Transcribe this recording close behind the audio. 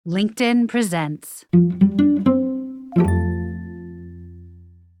LinkedIn presents.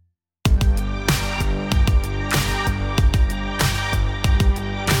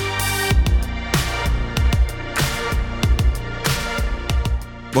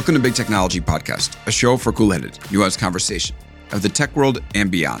 Welcome to Big Technology Podcast, a show for cool-headed, nuanced conversation of the tech world and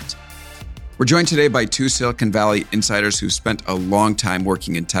beyond. We're joined today by two Silicon Valley insiders who've spent a long time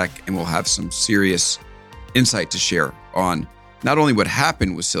working in tech and will have some serious insight to share on not only what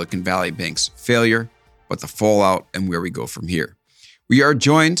happened with Silicon Valley Bank's failure, but the fallout and where we go from here. We are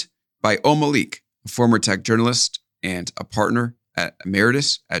joined by Om Malik, a former tech journalist and a partner at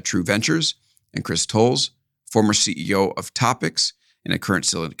Emeritus at True Ventures, and Chris Tolles, former CEO of Topix and a current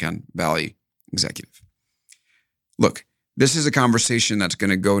Silicon Valley executive. Look, this is a conversation that's going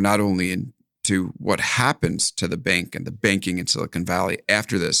to go not only into what happens to the bank and the banking in Silicon Valley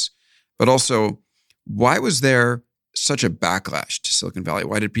after this, but also why was there such a backlash to Silicon Valley?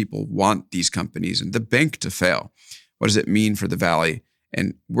 Why did people want these companies and the bank to fail? What does it mean for the Valley?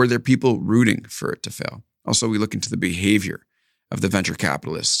 And were there people rooting for it to fail? Also, we look into the behavior of the venture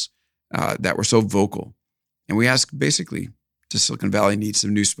capitalists that were so vocal. And we ask basically, does Silicon Valley need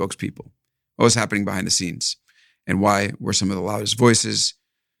some new spokespeople? What was happening behind the scenes? And why were some of the loudest voices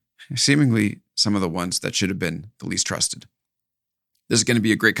seemingly some of the ones that should have been the least trusted? This is going to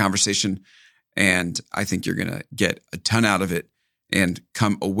be a great conversation. And I think you're going to get a ton out of it and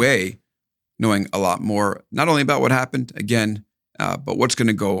come away knowing a lot more, not only about what happened again, but what's going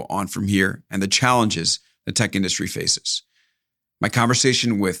to go on from here and the challenges the tech industry faces. My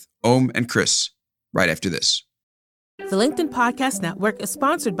conversation with Om and Chris right after this. The LinkedIn Podcast Network is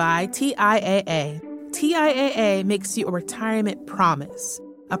sponsored by TIAA. TIAA makes you a retirement promise,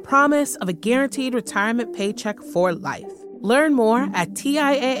 a promise of a guaranteed retirement paycheck for life. Learn more at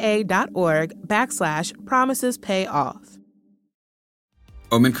TIAA.org/promises pay off.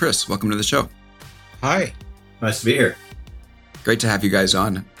 Om and Chris, welcome to the show. Hi, nice to be here. Great to have you guys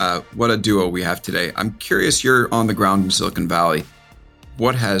on. What a duo we have today. I'm curious, you're on the ground in Silicon Valley.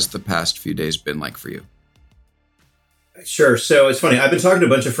 What has the past few days been like for you? Sure. So it's funny. I've been talking to a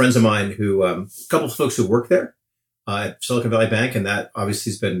bunch of friends of mine who, a couple of folks who work there at Silicon Valley Bank, and that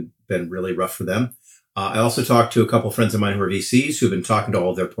obviously has been really rough for them. I also talked to a couple of friends of mine who are VCs who have been talking to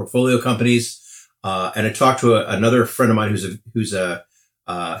all of their portfolio companies. And I talked to another friend of mine who's a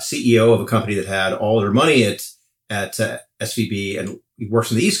CEO of a company that had all their money at SVB, and he works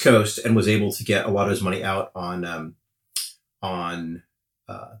on the East Coast and was able to get a lot of his money out on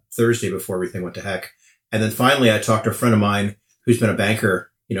Thursday before everything went to heck. And then finally, I talked to a friend of mine who's been a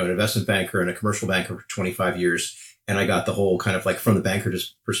banker, an investment banker and a commercial banker for 25 years. And I got the whole kind of like from the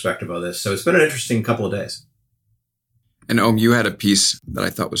banker's perspective of this. So it's been an interesting couple of days. And Om, you had a piece that I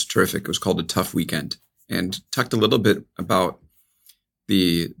thought was terrific. It was called A Tough Weekend and talked a little bit about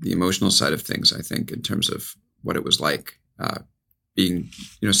the emotional side of things, I think, in terms of what it was like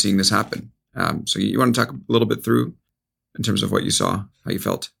seeing this happen. So you want to talk a little bit through in terms of what you saw, how you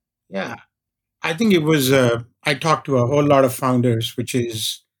felt? Yeah, I think it was, I talked to a whole lot of founders, which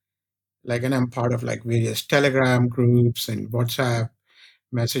is and I'm part of various Telegram groups and WhatsApp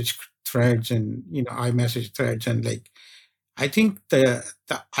message threads and, iMessage threads. And I think the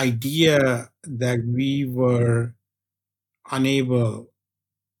idea that we were unable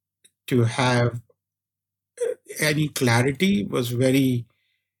to have any clarity was very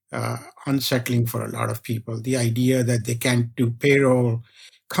unsettling for a lot of people. The idea that they can't do payroll,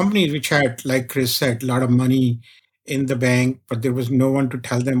 companies which had, like Chris said, a lot of money in the bank, but there was no one to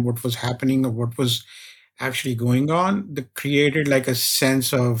tell them what was happening or what was actually going on. That created a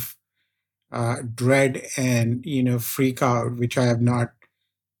sense of dread and, freak out, which I have not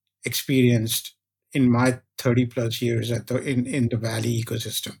experienced in my 30 plus years in the Valley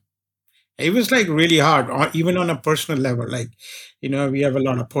ecosystem. It was really hard, even on a personal level. We have a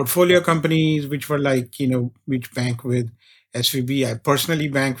lot of portfolio companies which were which bank with SVB. I personally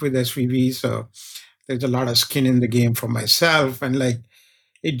bank with SVB, so there's a lot of skin in the game for myself. And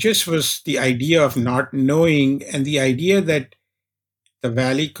it just was the idea of not knowing and the idea that the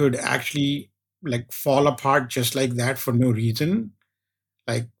Valley could actually fall apart just like that for no reason.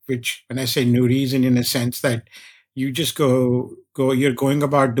 Which when I say no reason, in a sense that you just you're going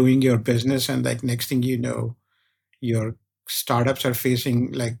about doing your business, and next thing you know, your startups are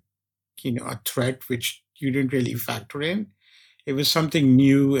facing a threat which you didn't really factor in. It was something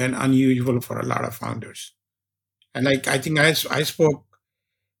new and unusual for a lot of founders. And I think I spoke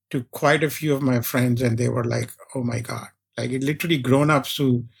to quite a few of my friends, and they were oh my God, it literally grown-ups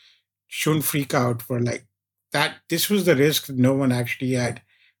who shouldn't freak out were that this was the risk that no one actually had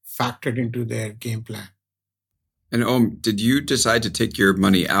factored into their game plan. And did you decide to take your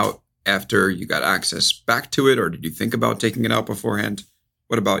money out after you got access back to it, or did you think about taking it out beforehand?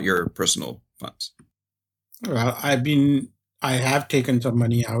 What about your personal funds? Well, I have taken some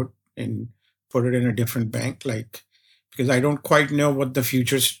money out and put it in a different bank, because I don't quite know what the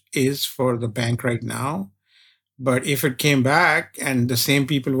future is for the bank right now. But if it came back and the same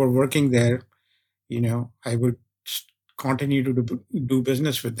people were working there, I would continue to do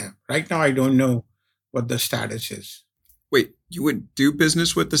business with them. Right now, I don't know what the status is. Wait, you would do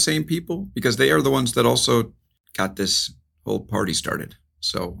business with the same people? Because they are the ones that also got this whole party started.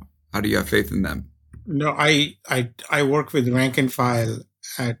 So how do you have faith in them? No, I work with rank and file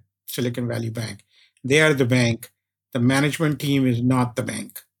at Silicon Valley Bank. They are the bank. The management team is not the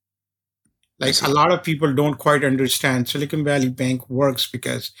bank. A lot of people don't quite understand Silicon Valley Bank works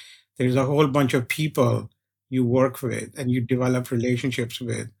because there's a whole bunch of people you work with and you develop relationships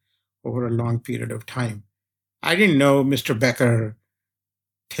with over a long period of time. I didn't know Mr. Becker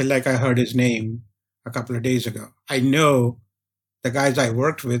till I heard his name a couple of days ago. I know the guys I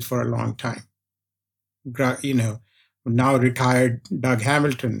worked with for a long time. Now retired Doug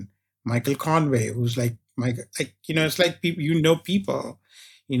Hamilton, Michael Conway, who's it's like people, people.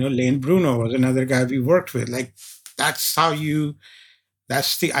 Lane Bruno was another guy we worked with. That's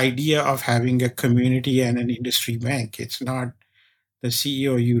the idea of having a community and an industry bank. It's not the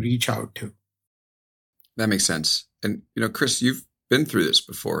CEO you reach out to. That makes sense. And, Chris, you've been through this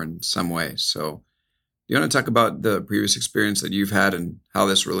before in some way. So do you want to talk about the previous experience that you've had and how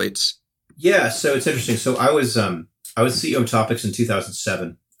this relates? Yeah. So it's interesting. So I was CEO of Topix in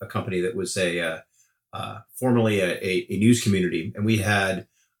 2007, a company that was formerly a news community. And we had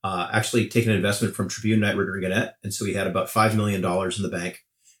actually taken an investment from Tribune Night Reader and Gannett. And so we had about $5 million in the bank.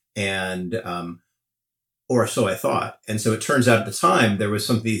 And, or so I thought. And so it turns out at the time, there was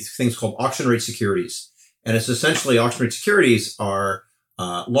some of these things called auction rate securities. And it's essentially auction rate securities are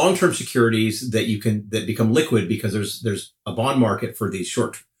long-term securities that become liquid because there's a bond market for these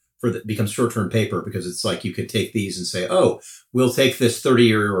becomes short-term paper, because it's like you could take these and say, oh, we'll take this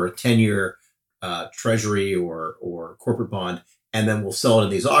 30-year or 10-year treasury or corporate bond, and then we'll sell it in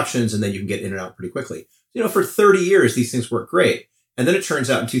these auctions, and then you can get in and out pretty quickly. For 30 years, these things work great. And then it turns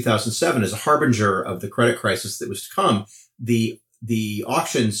out in 2007, as a harbinger of the credit crisis that was to come, the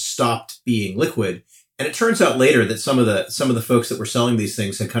auctions stopped being liquid. And it turns out later that some of the folks that were selling these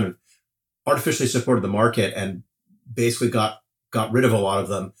things had kind of artificially supported the market and basically got rid of a lot of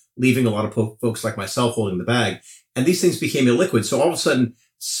them, leaving a lot of folks like myself holding the bag. And these things became illiquid. So all of a sudden,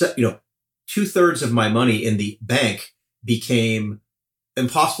 2/3 of my money in the bank became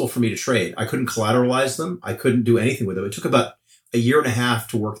impossible for me to trade. I couldn't collateralize them. I couldn't do anything with them. It took about a year and a half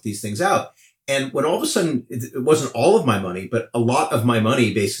to work these things out. And when all of a sudden, it wasn't all of my money, but a lot of my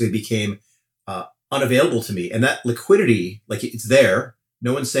money basically became unavailable to me. And that liquidity, it's there.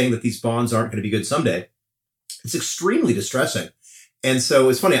 No one's saying that these bonds aren't going to be good someday. It's extremely distressing. And so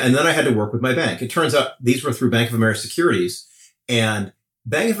it's funny. And then I had to work with my bank. It turns out these were through Bank of America Securities. And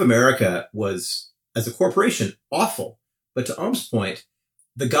Bank of America was, as a corporation, awful. But to Om's point,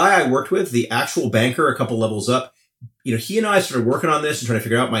 the guy I worked with, the actual banker a couple levels up, he and I started working on this and trying to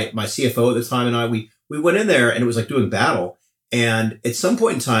figure out my CFO at the time. And we went in there and it was like doing battle. And at some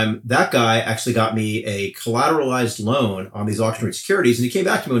point in time, that guy actually got me a collateralized loan on these auction rate securities. And he came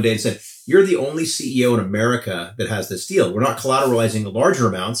back to me one day and said, you're the only CEO in America that has this deal. We're not collateralizing larger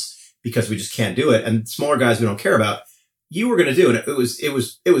amounts because we just can't do it. And smaller guys we don't care about. You were going to do it.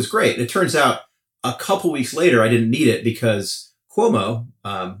 It was great. And it turns out a couple weeks later, I didn't need it because Cuomo,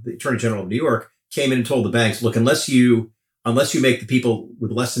 the Attorney General of New York, came in and told the banks, look, unless you make the people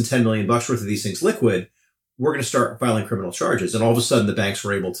with less than $10 million worth of these things liquid, we're going to start filing criminal charges. And all of a sudden, the banks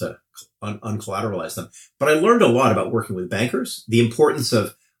were able to uncollateralize them. But I learned a lot about working with bankers, the importance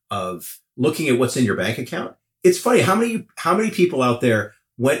of looking at what's in your bank account. It's funny how many people out there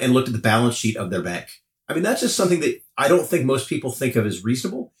went and looked at the balance sheet of their bank. I mean, that's just something that I don't think most people think of as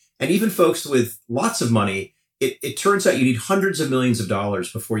reasonable. And even folks with lots of money, it turns out you need hundreds of millions of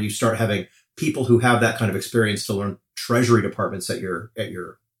dollars before you start having people who have that kind of experience to learn treasury departments at your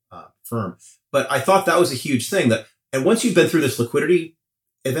firm. But I thought that was a huge thing and once you've been through this liquidity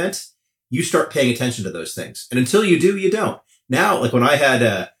event, you start paying attention to those things. And until you do, you don't. Now, when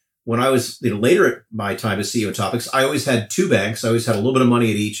I was later at my time as CEO of Topix, I always had two banks. I always had a little bit of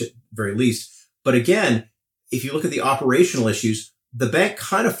money at each at the very least. But again, if you look at the operational issues, the bank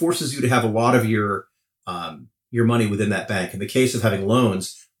kind of forces you to have a lot of your money within that bank. In the case of having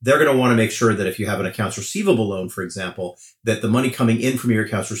loans, they're going to want to make sure that if you have an accounts receivable loan, for example, that the money coming in from your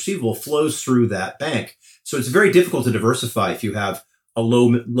accounts receivable flows through that bank. So it's very difficult to diversify if you have a low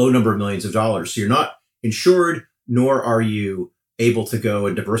number of millions of dollars. So you're not insured. nor are you able to go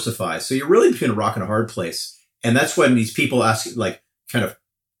and diversify. So you're really between a rock and a hard place. And that's when these people ask, like, kind of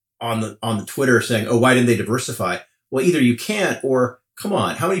on the Twitter saying, oh, why didn't they diversify? Well, either you can't, or come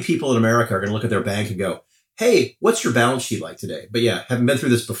on, how many people in America are going to look at their bank and go, hey, what's your balance sheet like today? But yeah, having been through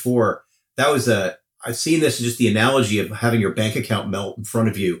this before, I've seen this, just the analogy of having your bank account melt in front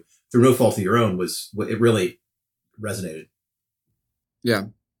of you through no fault of your own it really resonated. Yeah.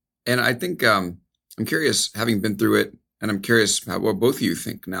 And I think I'm curious, having been through it, and I'm curious what both of you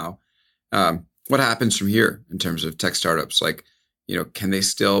think now. What happens from here in terms of tech startups? Like, can they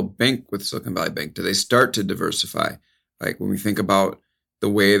still bank with Silicon Valley Bank? Do they start to diversify? Like when we think about the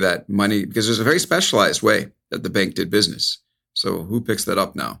way that money, because there's a very specialized way that the bank did business. So who picks that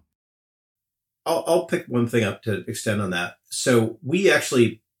up now? I'll pick one thing up to extend on that. So we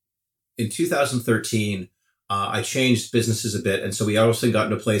actually, in 2013, I changed businesses a bit. And so we also got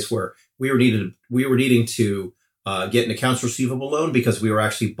into a place where we were needing to get an accounts receivable loan because we were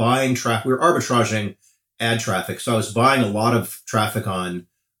actually buying traffic. We were arbitraging ad traffic. So I was buying a lot of traffic on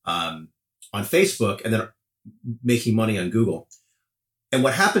Facebook and then making money on Google. And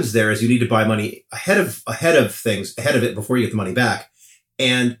what happens there is you need to buy money ahead of it before you get the money back.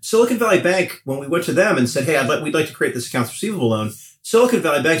 And Silicon Valley Bank, when we went to them and said, hey, we'd like to create this accounts receivable loan, Silicon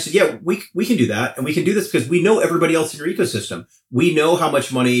Valley Bank said, yeah, we can do that. And we can do this because we know everybody else in your ecosystem. We know how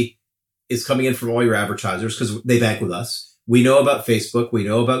much money is coming in from all your advertisers because they bank with us. We know about Facebook. We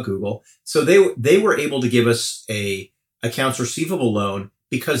know about Google. So they were able to give us a accounts receivable loan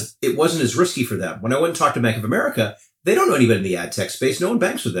because it wasn't as risky for them. When I went and talked to Bank of America, they don't know anybody in the ad tech space. No one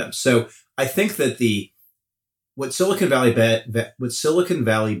banks with them. So I think that what Silicon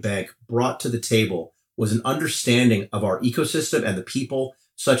Valley Bank brought to the table was an understanding of our ecosystem and the people,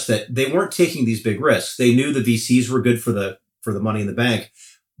 such that they weren't taking these big risks. They knew the VCs were good for the money in the bank,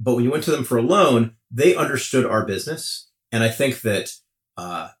 but when you went to them for a loan, they understood our business. And I think that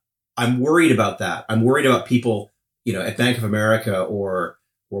I'm worried about that. I'm worried about people, at Bank of America or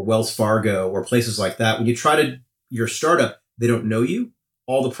Wells Fargo or places like that. When you try your startup, they don't know you.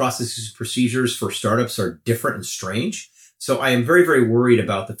 All the processes and procedures for startups are different and strange. So I am very, very worried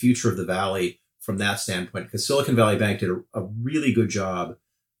about the future of the Valley from that standpoint, because Silicon Valley Bank did a really good job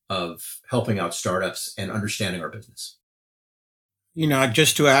of helping out startups and understanding our business.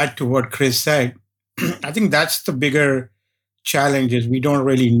 Just to add to what Chris said, I think that's the bigger challenge is we don't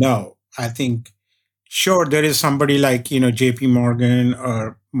really know. I think, sure, there is somebody like, JP Morgan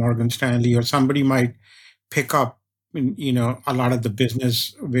or Morgan Stanley, or somebody might pick up, a lot of the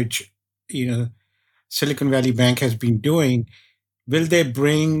business, which, Silicon Valley Bank has been doing. Will they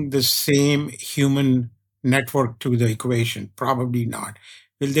bring the same human network to the equation? Probably not.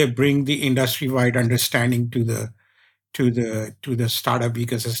 Will they bring the industry-wide understanding to the startup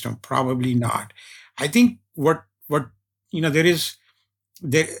ecosystem? Probably not. I think when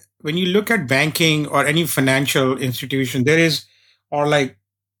you look at banking or any financial institution,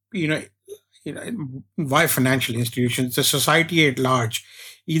 why financial institutions? The society at large.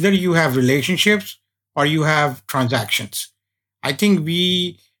 Either you have relationships or you have transactions. I think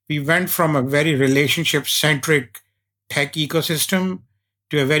we went from a very relationship-centric tech ecosystem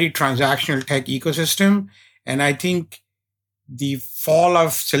to a very transactional tech ecosystem. And I think the fall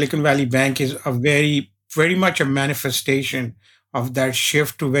of Silicon Valley Bank is a very, very much a manifestation of that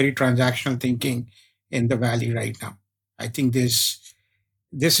shift to very transactional thinking in the Valley right now. I think this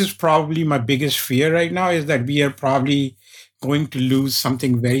is probably my biggest fear right now, is that we are probably going to lose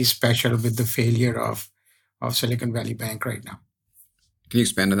something very special with the failure of Silicon Valley Bank right now. Can you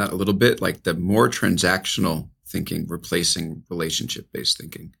expand on that a little bit? Like the more transactional thinking replacing relationship-based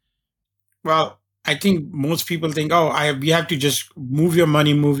thinking? Well, I think most people think, we have to just move your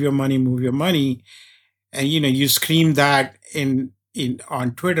money. And, you scream that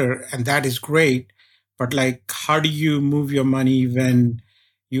on Twitter, and that is great. But how do you move your money when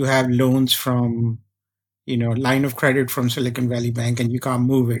you have loans from, line of credit from Silicon Valley Bank and you can't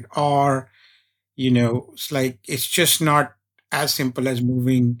move it? Or, it's just not as simple as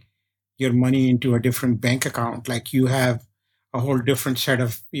moving your money into a different bank account. Like you have a whole different set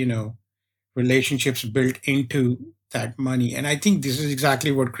of, relationships built into that money. And I think this is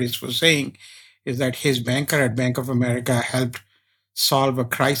exactly what Chris was saying, is that his banker at Bank of America helped solve a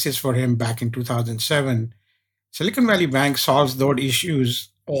crisis for him back in 2007. Silicon Valley Bank solves those issues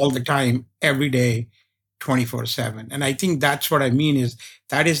all the time, every day, 24/7. And I think that's what I mean, is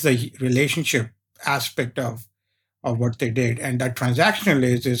that is the relationship aspect of what they did. And that transactional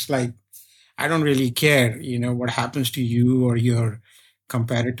is like, I don't really care, what happens to you or your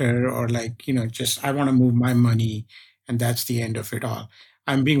competitor, or just I want to move my money, and that's the end of it all.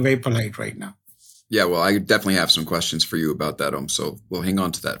 I'm being very polite right now. Yeah, well, I definitely have some questions for you about that, so we'll hang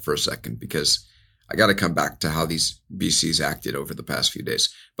on to that for a second because I got to come back to how these VCs acted over the past few days.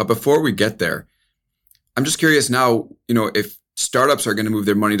 But before we get there, I'm just curious now, if startups are going to move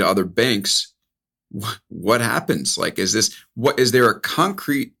their money to other banks, what happens? Like, is there a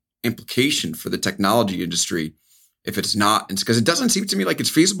concrete implication for the technology industry if it's not? Because it doesn't seem to me like it's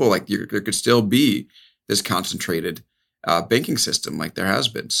feasible. Like there could still be this concentrated banking system like there has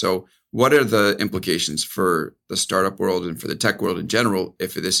been. So what are the implications for the startup world and for the tech world in general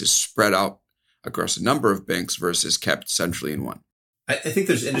if this is spread out across a number of banks versus kept centrally in one? I think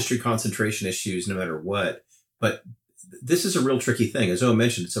there's industry concentration issues no matter what, but this is a real tricky thing. As Owen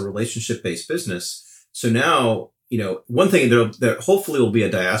mentioned, it's a relationship-based business. So now, one thing there hopefully will be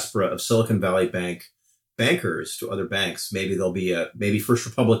a diaspora of Silicon Valley Bank bankers to other banks. Maybe there'll be maybe First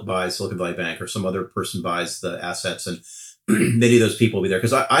Republic buys Silicon Valley Bank or some other person buys the assets, and many of those people will be there.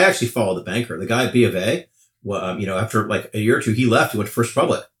 Because I actually follow the banker, the guy at B of A. Well, after like a year or two, he left. He went to First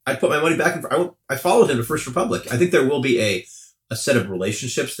Republic. I put my money back. I followed him to First Republic. I think there will be a set of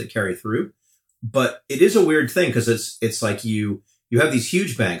relationships that carry through, but it is a weird thing because it's like you have these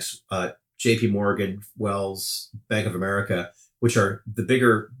huge banks, JP Morgan, Wells, Bank of America, which are the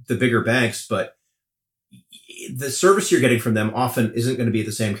bigger banks, but the service you're getting from them often isn't going to be at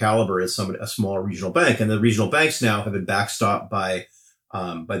the same caliber as a smaller regional bank. And the regional banks now have been backstopped by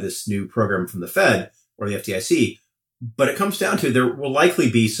this new program from the Fed or the FDIC. But it comes down to there will likely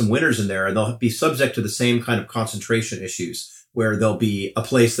be some winners in there, and they'll be subject to the same kind of concentration issues where there'll be a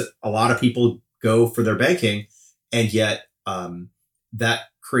place that a lot of people go for their banking. And yet that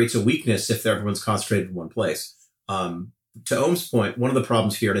creates a weakness if everyone's concentrated in one place. To Ohm's point, one of the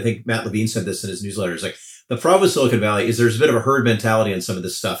problems here, and I think Matt Levine said this in his newsletter, is like the problem with Silicon Valley is there's a bit of a herd mentality on some of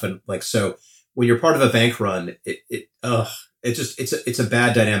this stuff. And like, so when you're part of a bank run, it's a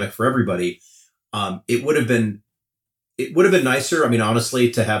bad dynamic for everybody. It would have been nicer,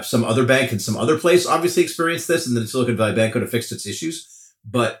 honestly, to have some other bank in some other place obviously experience this, and then Silicon Valley Bank could have fixed its issues,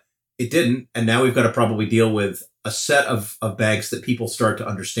 but it didn't. And now we've got to probably deal with a set of banks that people start to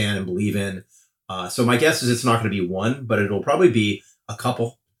understand and believe in. So my guess is it's not going to be one, but it'll probably be a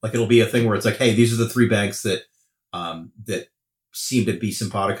couple. Like it'll be a thing where it's like, hey, these are the three banks that seem to be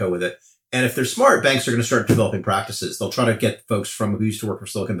simpatico with it. And if they're smart, banks are going to start developing practices. They'll try to get folks who used to work for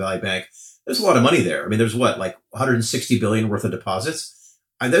Silicon Valley Bank. There's a lot of money there. There's like 160 billion worth of deposits.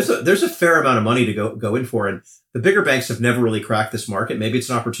 And there's a fair amount of money to go in for. And the bigger banks have never really cracked this market. Maybe it's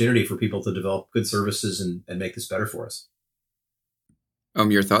an opportunity for people to develop good services and make this better for us.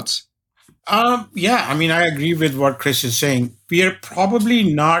 Your thoughts? Yeah, I agree with what Chris is saying. We are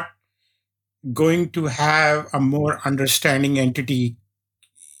probably not going to have a more understanding entity,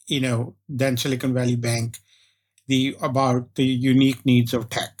 than Silicon Valley Bank, about the unique needs of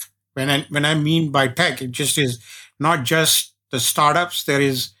tech. When I mean by tech, it just is not just the startups. There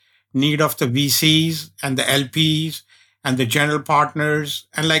is need of the VCs and the LPs and the general partners.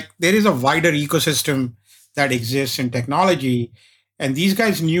 And there is a wider ecosystem that exists in technology. And these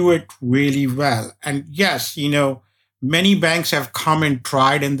guys knew it really well. And yes, many banks have come and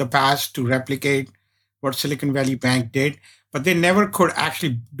tried in the past to replicate what Silicon Valley Bank did, but they never could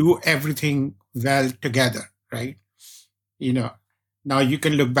actually do everything well together, right? Now you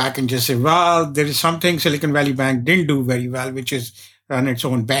can look back and just say, well, there is something Silicon Valley Bank didn't do very well, which is run its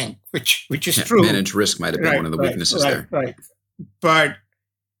own bank, which is true. Manage risk might have been one of the weaknesses there. Right. But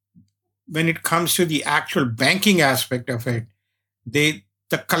when it comes to the actual banking aspect of it, the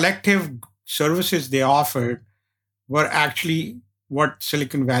collective services they offered were actually what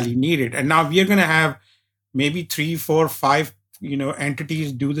Silicon Valley needed. And now we are going to have maybe 3, 4, 5,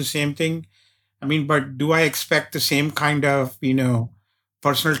 entities do the same thing. But do I expect the same kind of,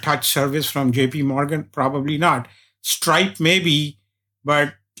 personal touch service from JP Morgan? Probably not. Stripe maybe,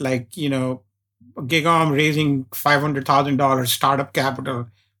 but GigaOm raising $500,000 startup capital,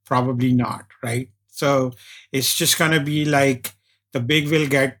 probably not, right? So it's just going to be like the big will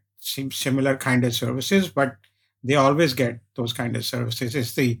get similar kind of services, but they always get those kind of services.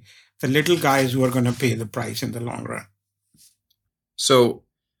 It's the little guys who are going to pay the price in the long run. So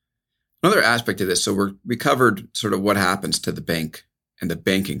another aspect of this, so we covered sort of what happens to the bank and the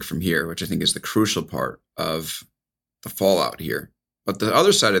banking from here, which I think is the crucial part of the fallout here. But the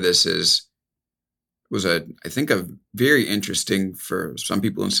other side of this was I think a very interesting for some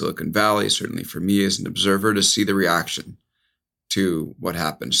people in Silicon Valley, certainly for me as an observer, to see the reaction to what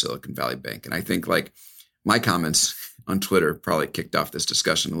happened to Silicon Valley Bank. And I think my comments on Twitter probably kicked off this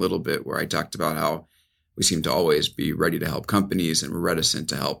discussion a little bit, where I talked about how we seem to always be ready to help companies and we're reticent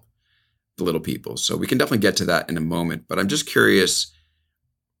to help the little people. So we can definitely get to that in a moment. But I'm just curious,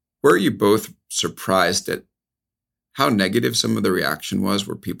 where are you both surprised at how negative some of the reaction was,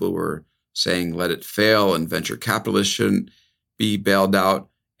 where people were saying, let it fail, and venture capitalists shouldn't be bailed out.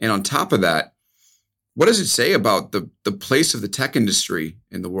 And on top of that, what does it say about the place of the tech industry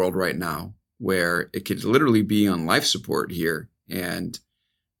in the world right now, where it could literally be on life support here and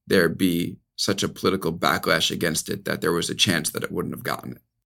there'd be such a political backlash against it that there was a chance that it wouldn't have gotten it?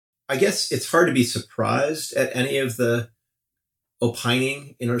 I guess it's hard to be surprised at any of the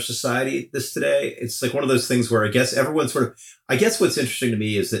opining in our society this today. It's like one of those things where I guess everyone's I guess what's interesting to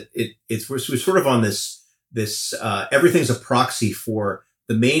me is that we're sort of on this everything's a proxy for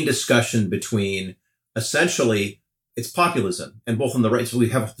the main discussion between essentially it's populism, and both on the right. So we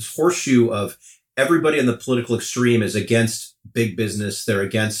have this horseshoe of everybody in the political extreme is against big business. They're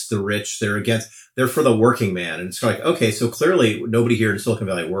against the rich. They're for the working man. And it's like, okay, so clearly nobody here in Silicon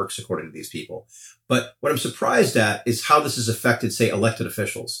Valley works according to these people. But what I'm surprised at is how this has affected, say, elected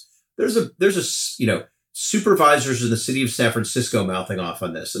officials. There's supervisors in the city of San Francisco mouthing off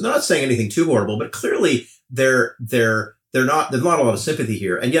on this. And they're not saying anything too horrible, but clearly there's not a lot of sympathy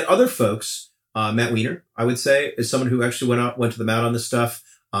here. And yet other folks, Matt Weiner, I would say, is someone who actually went to the mat on this stuff.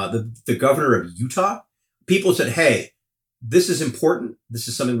 The governor of Utah, people said, hey, this is important. This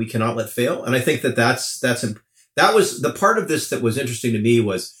is something we cannot let fail. And I think that that was the part of this that was interesting to me,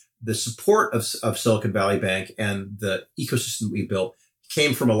 was the support of Silicon Valley Bank and the ecosystem we built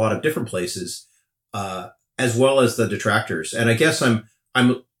came from a lot of different places, as well as the detractors. And I guess I'm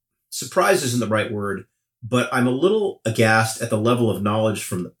surprised isn't the right word, but I'm a little aghast at the level of knowledge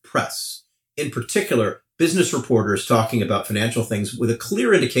from the press. In particular, business reporters talking about financial things with a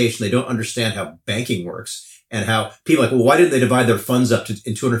clear indication they don't understand how banking works, and how people are like, well, why didn't they divide their funds up in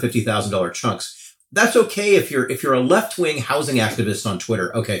 $250,000 chunks? That's okay if you're a left-wing housing activist on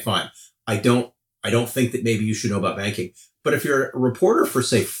Twitter. Okay, fine. I don't think that maybe you should know about banking. But if you're a reporter for,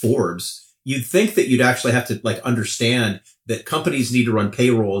 say, Forbes, you'd think that you'd actually have to understand that companies need to run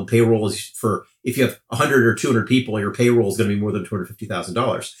payroll, and payroll is for, if you have 100 or 200 people, your payroll is going to be more than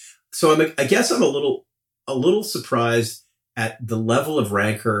 $250,000. So I guess I'm a little surprised at the level of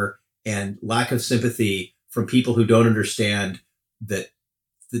rancor and lack of sympathy from people who don't understand that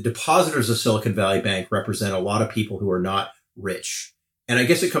the depositors of Silicon Valley Bank represent a lot of people who are not rich. And I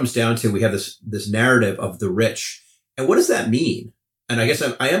guess it comes down to, we have this narrative of the rich. And what does that mean? And I guess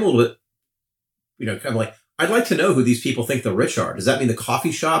I am a little bit, kind of like, I'd like to know who these people think the rich are. Does that mean the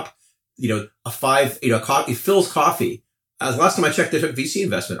coffee shop, Phil's Coffee? Last time I checked, they took VC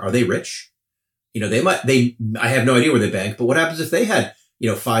investment. Are they rich? I have no idea where they bank, but what happens if they had,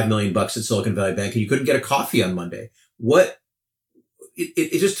 $5 million at Silicon Valley Bank and you couldn't get a coffee on Monday?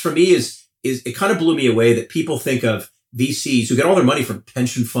 It just, for me, is it kind of blew me away that people think of VCs who get all their money from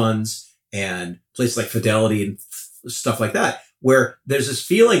pension funds and places like Fidelity and stuff like that, where there's this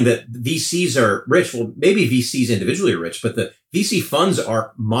feeling that VCs are rich. Well, maybe VCs individually are rich, but the VC funds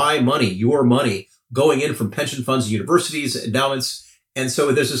are my money, your money, going in from pension funds, universities, endowments. And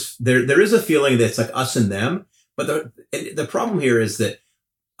so there is a feeling that it's like us and them. But the problem here is that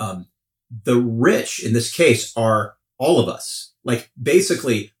the rich in this case are all of us. Like,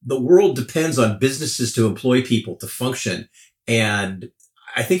 basically, the world depends on businesses to employ people to function. And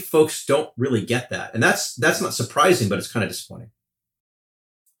I think folks don't really get that. And that's not surprising, but it's kind of disappointing.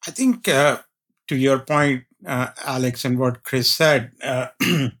 I think to your point, Alex, and what Chris said,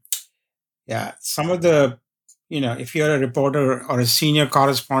 yeah, some of the, if you're a reporter or a senior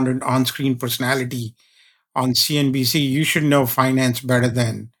correspondent, on-screen personality on CNBC, you should know finance better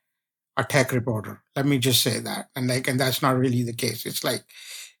than a tech reporter. Let me just say that. And that's not really the case. It's like,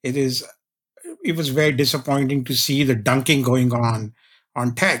 it was very disappointing to see the dunking going on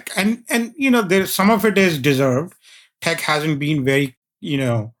tech. And there's some of it is deserved. Tech hasn't been very,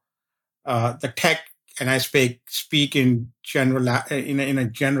 the tech, and I speak in general, in a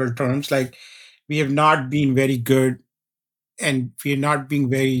general terms, like, we have not been very good, and we are not being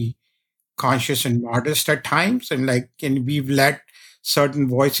very conscious and modest at times. And we've let certain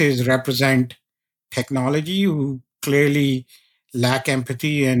voices represent technology who clearly lack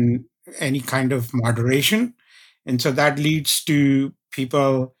empathy and any kind of moderation. And so that leads to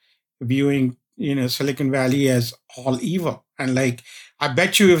people viewing, Silicon Valley as all evil. And I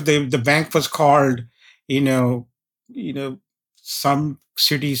bet you if the bank was called, some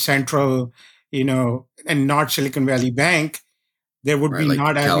city central, and not Silicon Valley Bank, there would be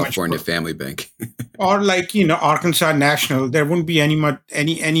not as much California Family Bank, or Arkansas National. There wouldn't be any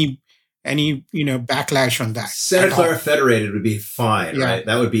backlash on that. Santa Clara Federated would be fine, yeah, right?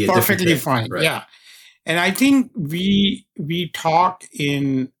 That would be perfectly fine, right? Yeah. And I think we talk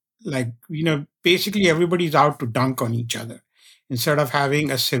in basically everybody's out to dunk on each other. instead of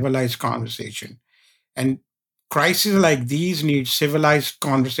having a civilized conversation. And crises like these need civilized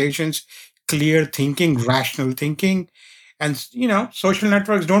conversations, clear thinking, rational thinking. And, social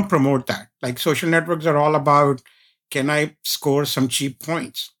networks don't promote that. Like social networks are all about, can I score some cheap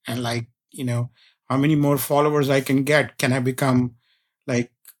points? And how many more followers I can get? Can I become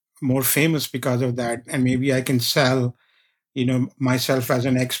like more famous because of that? And maybe I can sell, myself as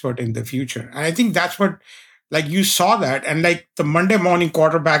an expert in the future. And I think that's what, like you saw that. And like the Monday morning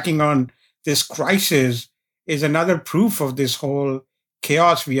quarterbacking on this crisis is another proof of this whole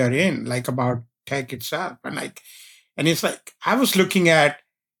chaos we are in, like about tech itself. And it's like, I was looking at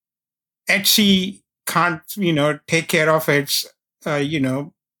Etsy can't, take care of its,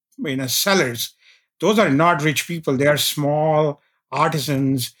 sellers. Those are not rich people. They are small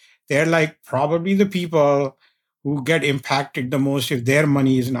artisans. They're like probably the people who get impacted the most if their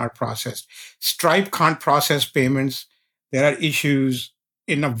money is not processed. Stripe can't process payments. There are issues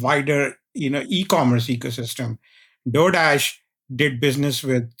in a wider, e-commerce ecosystem. DoorDash did business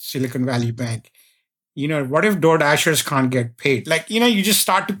with Silicon Valley Bank. What if DoorDashers can't get paid? You just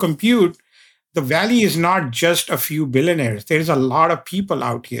start to compute. The Valley is not just a few billionaires. There's a lot of people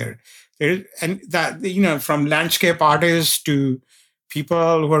out here. From landscape artists to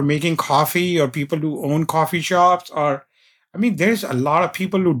people who are making coffee or people who own coffee shops, there's a lot of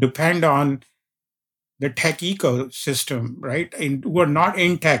people who depend on the tech ecosystem, right? And who are not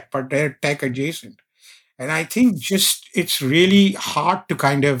in tech, but they're tech adjacent. And I think it's really hard to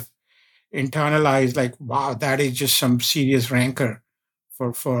kind of internalize like, wow, that is just some serious rancor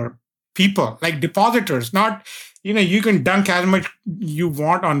for people like depositors. Not, you can dunk as much you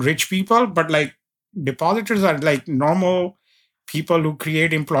want on rich people, but like depositors are like normal people who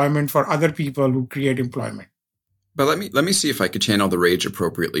create employment for other people who create employment. But let me see if I could channel the rage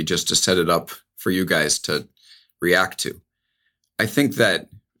appropriately just to set it up for you guys to react to. I think that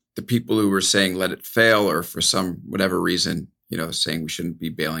the people who were saying let it fail, or for some whatever reason, saying we shouldn't be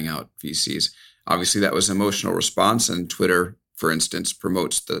bailing out VCs, obviously that was an emotional response, and Twitter, for instance,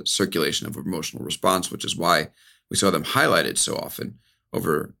 promotes the circulation of emotional response, which is why we saw them highlighted so often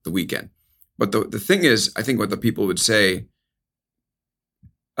over the weekend. But the thing is, I think what the people would say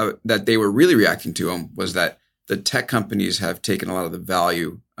that they were really reacting to them was that the tech companies have taken a lot of the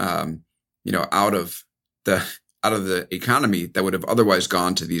value, out of the economy that would have otherwise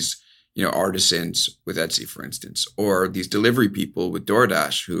gone to these, artisans with Etsy, for instance, or these delivery people with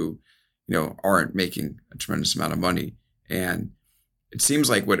DoorDash who, aren't making a tremendous amount of money. And it seems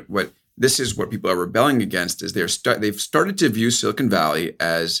like what this is what people are rebelling against is they've started to view Silicon Valley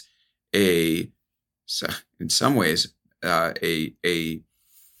as in some ways a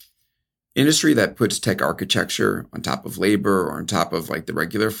industry that puts tech architecture on top of labor or on top of like the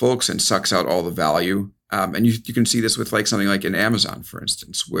regular folks and sucks out all the value. And you can see this with like something like in Amazon, for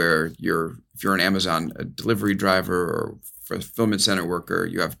instance, where if you're an Amazon a delivery driver or fulfillment center worker,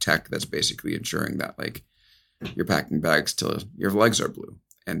 you have tech that's basically ensuring that like you're packing bags till your legs are blue.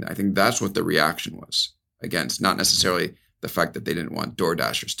 And I think that's what the reaction was against, not necessarily the fact that they didn't want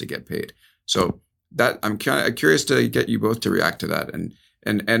DoorDashers to get paid. So that I'm kind of curious to get you both to react to that. And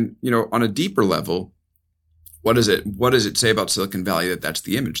on a deeper level, what does it say about Silicon Valley that's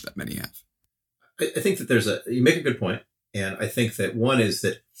the image that many have? I think that you make a good point. And I think that one is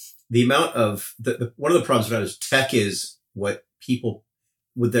that the amount of one of the problems about is tech is what people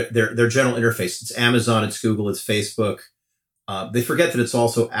with their general interface. It's Amazon, it's Google, it's Facebook. They forget that it's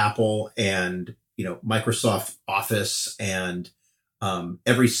also Apple and, Microsoft Office and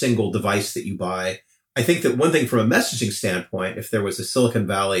every single device that you buy. I think that one thing from a messaging standpoint, if there was a Silicon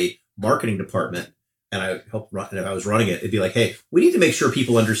Valley marketing department and I helped run, and if I was running it, it'd be like, hey, we need to make sure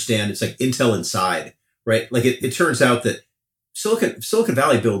people understand it's like Intel Inside, right? Like it turns out that Silicon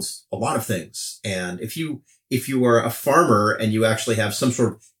Valley builds a lot of things. And if you are a farmer and you actually have some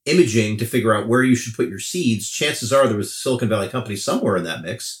sort of imaging to figure out where you should put your seeds, chances are there was a Silicon Valley company somewhere in that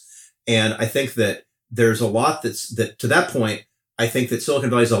mix. And I think that there's a lot that to that point, I think that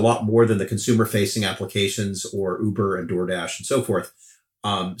Silicon Valley is a lot more than the consumer facing applications or Uber and DoorDash and so forth.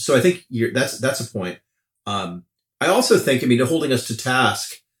 So I think that's a point. I also think, holding us to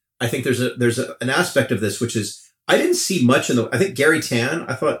task, I think there's an aspect of this, which is, I didn't see much I think Gary Tan,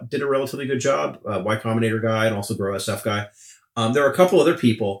 I thought did a relatively good job, Y Combinator guy and also Grow SF guy. There were a couple other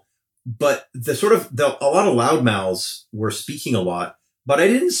people, but a lot of loudmouths were speaking a lot, but I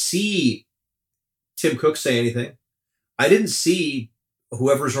didn't see Tim Cook say anything. I didn't see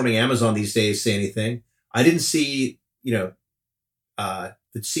whoever's running Amazon these days say anything. I didn't see, the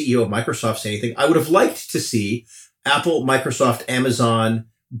CEO of Microsoft say anything. I would have liked to see Apple, Microsoft, Amazon,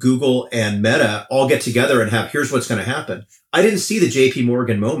 Google and Meta all get together and have, here's what's going to happen. I didn't see the JP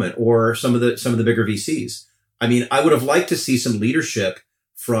Morgan moment or some of the bigger VCs. I mean, I would have liked to see some leadership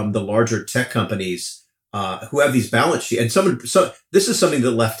from the larger tech companies, who have these balance sheets. And this is something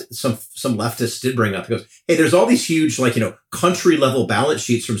that some leftists did bring up. He goes, hey, there's all these huge, country level balance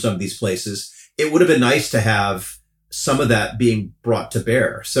sheets from some of these places. It would have been nice to have some of that being brought to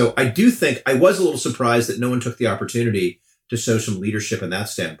bear. So I do think I was a little surprised that no one took the opportunity to show some leadership in that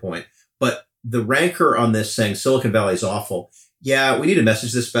standpoint. But the rancor on this saying Silicon Valley is awful. Yeah, we need to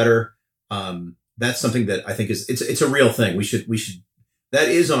message this better. That's something that I think it's a real thing. We should, that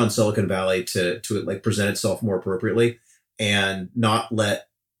is on Silicon Valley to present itself more appropriately and not let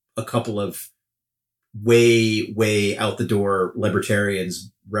a couple of way out the door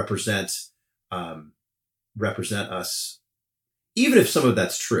libertarians represent us, even if some of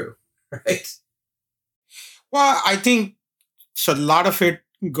that's true, right? Well, I think so. A lot of it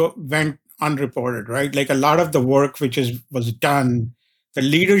went unreported, right? Like a lot of the work was done, the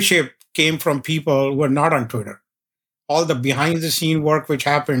leadership came from people who were not on Twitter. All the behind the scene work which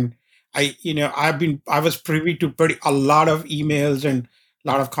happened, I was privy to a lot of emails and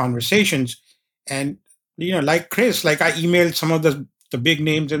a lot of conversations. And, like Chris, I emailed some of the big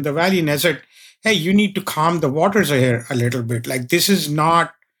names in the Valley and I said, hey, you need to calm the waters here a little bit. This is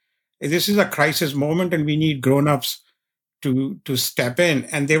a crisis moment and we need grown-ups to step in.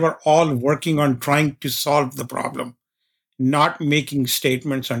 And they were all working on trying to solve the problem, not making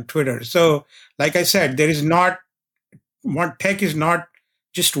statements on Twitter. So, like I said, tech is not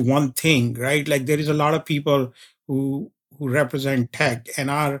just one thing, right? There is a lot of people who represent tech and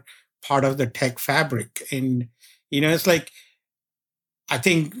are part of the tech fabric. And, it's I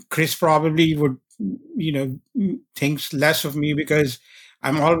think Chris probably would, thinks less of me because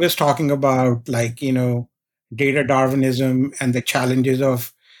I'm always talking about data Darwinism and the challenges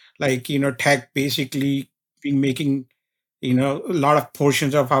of tech basically making, a lot of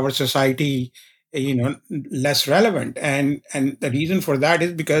portions of our society, less relevant. And the reason for that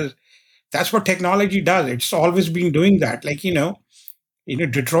is because that's what technology does. It's always been doing that.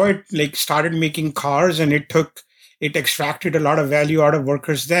 Detroit started making cars and it extracted a lot of value out of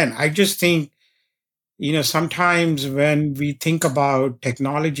workers then. I just think, sometimes when we think about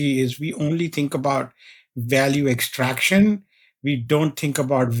technology we only think about value extraction. We don't think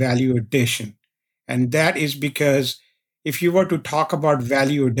about value addition. And that is because if you were to talk about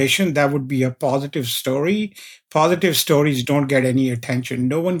value addition, that would be a positive story. Positive stories don't get any attention.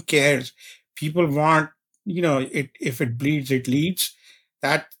 No one cares. People want, if it bleeds, it leads.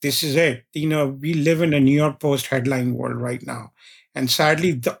 This is it. We live in a New York Post headline world right now. And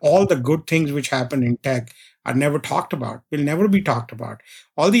sadly, all the good things which happen in tech are never talked about, will never be talked about.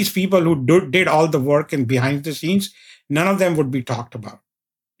 All these people who did all the work and behind the scenes, none of them would be talked about.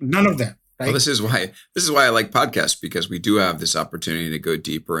 None of them. Right? Well, this is why I like podcasts, because we do have this opportunity to go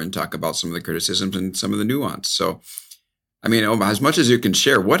deeper and talk about some of the criticisms and some of the nuance. So, I mean, as much as you can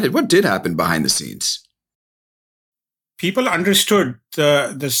share, what did happen behind the scenes? People understood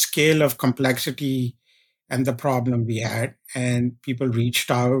the scale of complexity and the problem we had, and people reached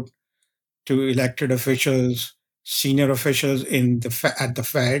out to elected officials, senior officials at the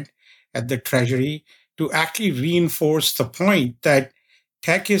Fed, at the Treasury, to actually reinforce the point that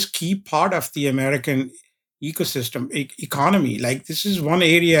tech is key part of the American ecosystem, economy. This is one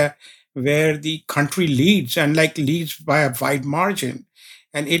area where the country leads and leads by a wide margin.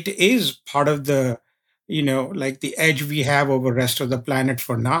 And it is part of the, the edge we have over the rest of the planet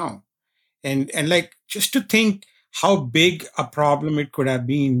for now. And just to think how big a problem it could have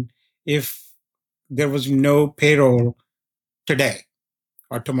been if there was no payroll today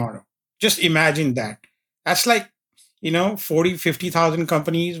or tomorrow. Just imagine that. That's 40, 50,000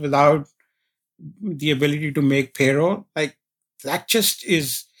 companies without the ability to make payroll. That just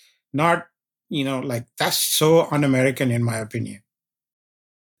is not, that's so un-American in my opinion.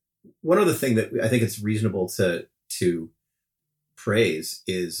 One other thing that I think it's reasonable to praise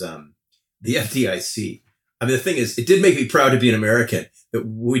is the FDIC. I mean, the thing is, it did make me proud to be an American that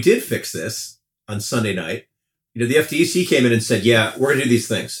we did fix this on Sunday night. The FDIC came in and said, yeah, we're going to do these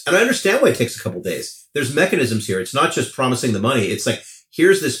things. And I understand why it takes a couple of days. There's mechanisms here. It's not just promising the money. It's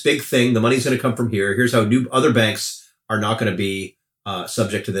here's this big thing. The money's going to come from here. Here's how other banks are not going to be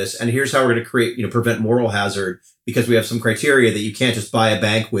subject to this. And here's how we're going to create, prevent moral hazard, because we have some criteria that you can't just buy a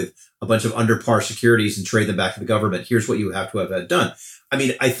bank with a bunch of under par securities and trade them back to the government. Here's what you have to have done. I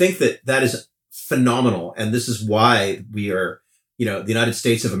mean, I think that is phenomenal. And this is why we are, the United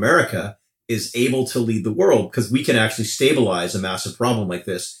States of America is able to lead the world, because we can actually stabilize a massive problem like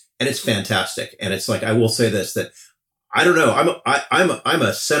this. And it's fantastic. And it's I will say this, that I don't know. I'm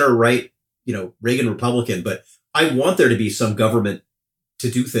a center right, Reagan Republican, but I want there to be some government to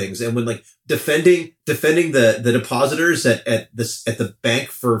do things. And when like defending the depositors at the bank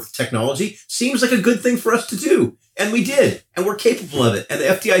for technology seems like a good thing for us to do. And we did, and we're capable of it. And the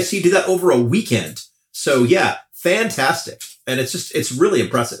FDIC did that over a weekend. So yeah, fantastic. And it's really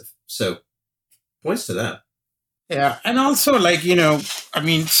impressive. So points to that. Yeah. And also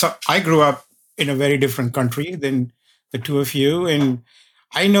so I grew up in a very different country than the two of you. And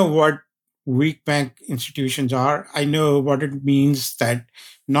I know what weak bank institutions are. I know what it means that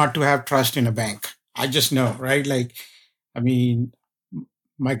not to have trust in a bank. I just know, right?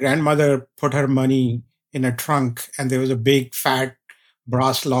 My grandmother put her money in a trunk and there was a big fat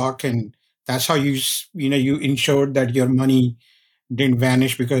brass lock, and that's how you ensured that your money didn't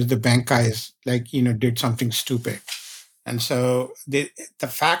vanish because the bank guys did something stupid. And so the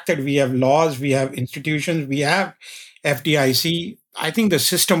fact that we have laws, we have institutions, we have FDIC, I think the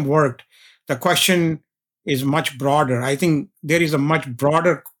system worked. The question is much broader. I think there is a much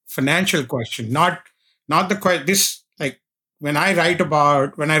broader financial question, not the question. This, when I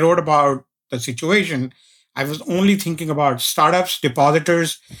wrote about the situation, I was only thinking about startups,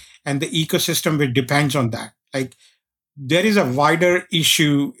 depositors, and the ecosystem which depends on that. There is a wider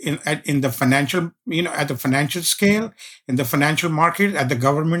issue in the financial, at the financial scale, in the financial market, at the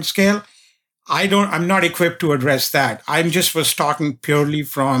government scale. I'm not equipped to address that. Was talking purely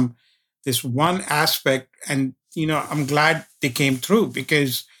from this one aspect, and I'm glad they came through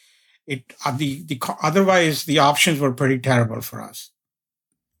because otherwise the options were pretty terrible for us.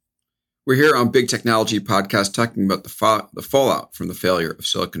 We're here on Big Technology Podcast talking about the fallout from the failure of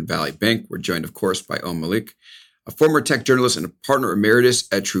Silicon Valley Bank. We're joined, of course, by Om Malik, a former tech journalist and a partner emeritus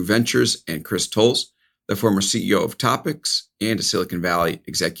at True Ventures, and Chris Tolles, the former CEO of Topix and a Silicon Valley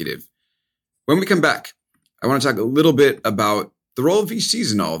executive. When we come back, I want to talk a little bit about the role of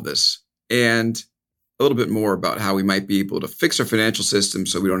VCs in all of this, and a little bit more about how we might be able to fix our financial system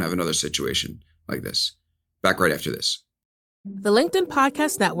so we don't have another situation like this. Back right after this. The LinkedIn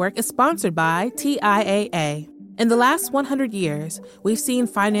Podcast Network is sponsored by TIAA. In the last 100 years, we've seen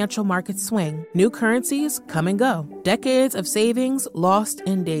financial markets swing, new currencies come and go, decades of savings lost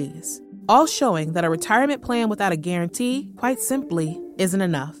in days, all showing that a retirement plan without a guarantee, quite simply, isn't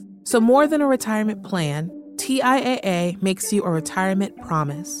enough. So more than a retirement plan, TIAA makes you a retirement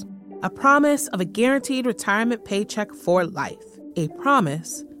promise. A promise of a guaranteed retirement paycheck for life. A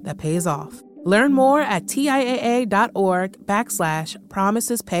promise that pays off. Learn more at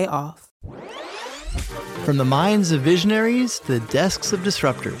TIAA.org/promisespayoff. From the minds of visionaries to the desks of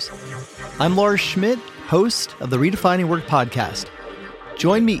disruptors, I'm Lars Schmidt, host of the Redefining Work podcast.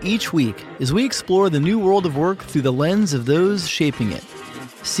 Join me each week as we explore the new world of work through the lens of those shaping it.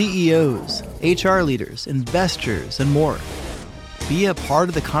 CEOs, HR leaders, investors, and more. Be a part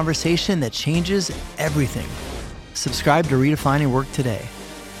of the conversation that changes everything. Subscribe to Redefining Work today.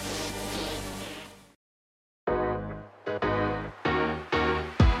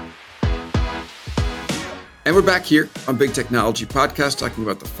 And we're back here on Big Technology Podcast talking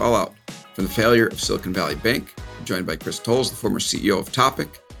about the fallout from the failure of Silicon Valley Bank. I'm joined by Chris Tolles, the former CEO of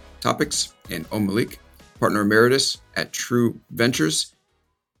Topix, and Om Malik, partner emeritus at True Ventures.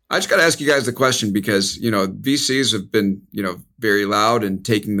 I just got to ask you guys the question because, VCs have been, very loud in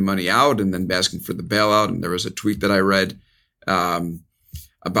taking the money out and then asking for the bailout. And there was a tweet that I read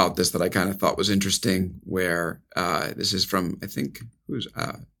about this that I kind of thought was interesting where this is from, I think,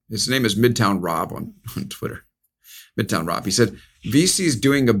 his name is Midtown Rob on Twitter. Midtown Rob. He said, VCs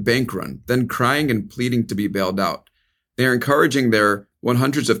doing a bank run, then crying and pleading to be bailed out. They are encouraging their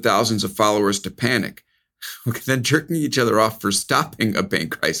hundreds of thousands of followers to panic, then jerking each other off for stopping a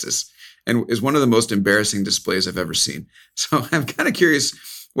bank crisis, and is one of the most embarrassing displays I've ever seen. So I'm kind of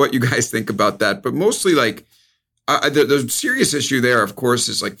curious what you guys think about that. But mostly the serious issue there, of course,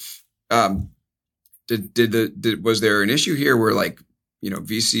 is was there an issue here where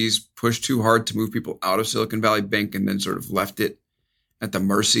VCs pushed too hard to move people out of Silicon Valley Bank and then sort of left it at the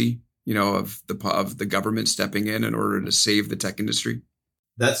mercy, of the government stepping in order to save the tech industry?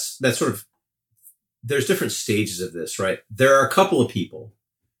 That's sort of, there's different stages of this, right? There are a couple of people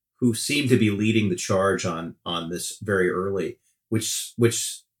who seem to be leading the charge on this very early, which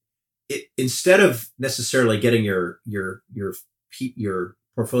instead of necessarily getting your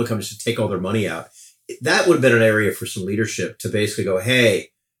portfolio companies to take all their money out, that would have been an area for some leadership to basically go, hey,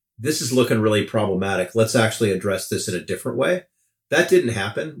 this is looking really problematic. Let's actually address this in a different way. That didn't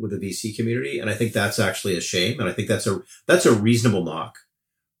happen with the VC community. And I think that's actually a shame. And I think that's a reasonable knock.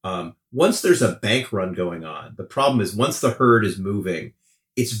 Once there's a bank run going on, the problem is once the herd is moving,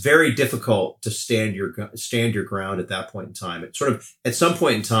 it's very difficult to stand your ground at that point in time. It's sort of at some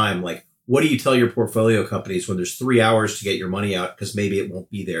point in time, like, what do you tell your portfolio companies when there's 3 hours to get your money out because maybe it won't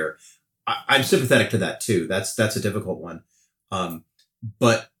be there? I'm sympathetic to that too. That's a difficult one.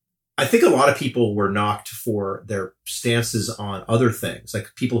 But I think a lot of people were knocked for their stances on other things,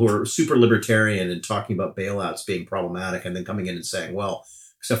 like people who are super libertarian and talking about bailouts being problematic and then coming in and saying, well,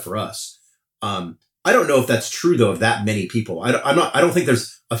 except for us. I don't know if that's true though of that many people. I don't think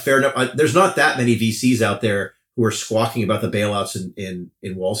there's a fair enough. There's not that many VCs out there who are squawking about the bailouts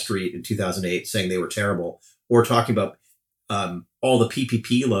in Wall Street in 2008, saying they were terrible, or talking about all the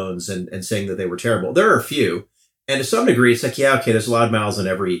PPP loans and saying that they were terrible. There are a few, and to some degree, it's like, yeah, okay, there's loud mouths in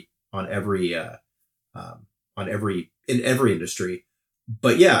every industry.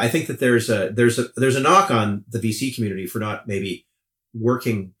 But yeah, I think that there's a knock on the VC community for not maybe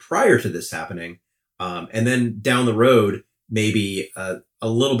working prior to this happening, and then down the road, maybe a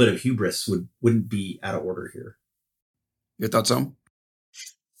little bit of hubris wouldn't be out of order here. Your thoughts, Om?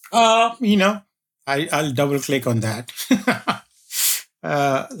 I'll double click on that.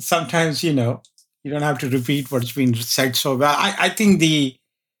 Sometimes, you don't have to repeat what's been said so well. I think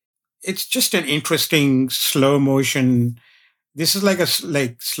it's just an interesting slow motion. This is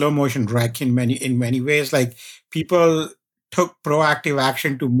like slow motion wreck in many ways. Like, people took proactive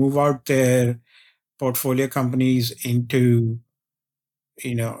action to move out their portfolio companies into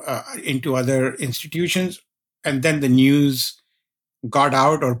other institutions. And then the news got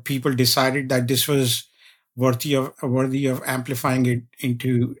out, or people decided that this was worthy of amplifying it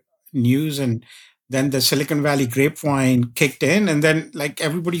into news. And then the Silicon Valley grapevine kicked in, and then like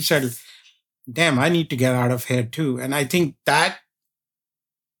everybody said, damn, I need to get out of here too. And I think that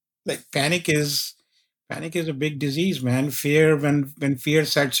like panic is a big disease, man. Fear, when fear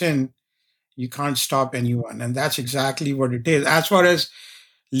sets in, you can't stop anyone. And that's exactly what it is. As far as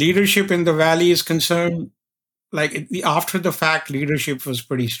leadership in the Valley is concerned, like after the fact, leadership was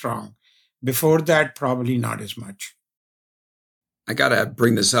pretty strong. Before that, probably not as much. I got to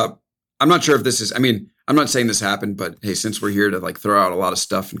bring this up. I'm not sure if this is, I'm not saying this happened, but hey, since we're here to like throw out a lot of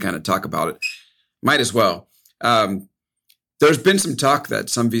stuff and kind of talk about it, might as well. There's been some talk that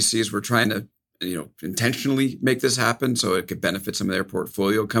some VCs were trying to, intentionally make this happen so it could benefit some of their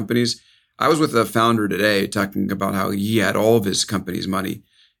portfolio companies. I was with a founder today talking about how he had all of his company's money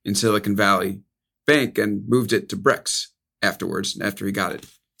in Silicon Valley Bank and moved it to Brex afterwards, after he got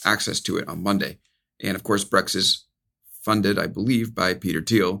access to it on Monday. And of course, Brex is funded, I believe, by Peter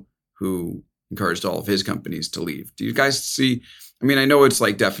Thiel, who encouraged all of his companies to leave. Do you guys see? I know it's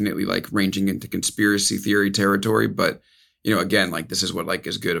like definitely like ranging into conspiracy theory territory, but again, like this is what like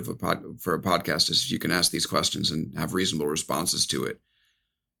is good for a podcast is you can ask these questions and have reasonable responses to it.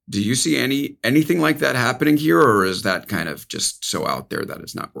 Do you see anything like that happening here, or is that kind of just so out there that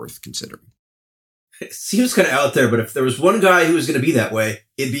it's not worth considering? It seems kind of out there, but if there was one guy who was going to be that way,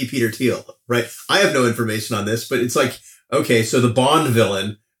 it'd be Peter Thiel, right? I have no information on this, but it's like, okay, so the Bond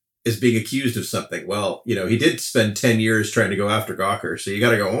villain is being accused of something. Well, he did spend 10 years trying to go after Gawker, so you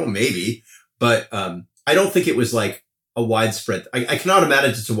got to go, oh, maybe. But I don't think it was like a widespread. I cannot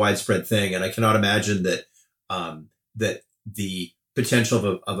imagine it's a widespread thing, and I cannot imagine that that the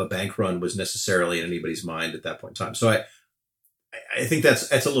potential of a bank run was necessarily in anybody's mind at that point in time. So I think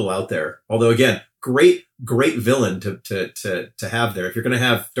that's a little out there. Although again, great villain to have there. If you're going to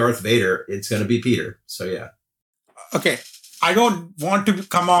have Darth Vader, it's going to be Peter. So yeah. Okay. I don't want to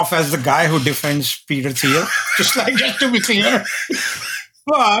come off as the guy who defends Peter Thiel, just to be clear.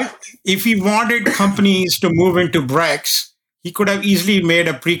 But if he wanted companies to move into Brex, he could have easily made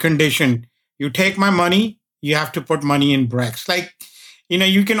a precondition. You take my money, you have to put money in Brex. Like,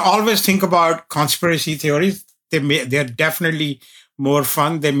 you can always think about conspiracy theories. They're definitely more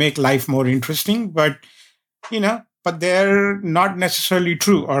fun. They make life more interesting, but they're not necessarily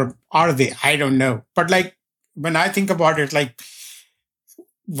true, or are they? I don't know. But like, when I think about it, like,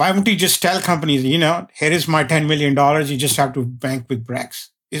 why won't you just tell companies, here is my $10 million. You just have to bank with Brex.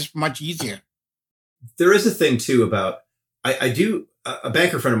 It's much easier. There is a thing too about, a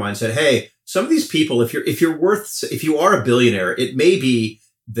banker friend of mine said, hey, some of these people, if you are a billionaire, it may be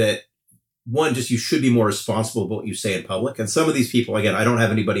that one, just you should be more responsible about what you say in public. And some of these people, again, I don't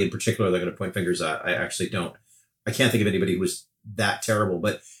have anybody in particular they're going to point fingers at. I actually don't. I can't think of anybody who was that terrible,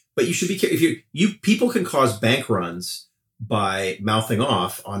 but you should be careful. If people can cause bank runs by mouthing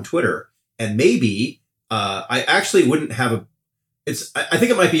off on Twitter. And maybe, I actually wouldn't have I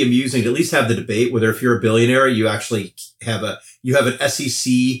think it might be amusing to at least have the debate whether if you're a billionaire, you actually have an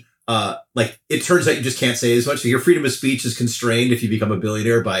SEC, like it turns out you just can't say as much. So your freedom of speech is constrained if you become a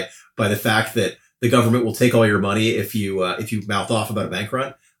billionaire by the fact that the government will take all your money if you mouth off about a bank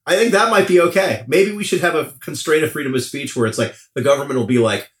run. I think that might be okay. Maybe we should have a constraint of freedom of speech where it's like the government will be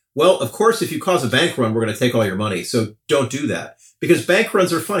like, well, of course, if you cause a bank run, we're going to take all your money. So don't do that, because bank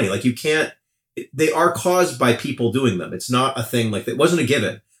runs are funny. Like they are caused by people doing them. It's not a thing like it wasn't a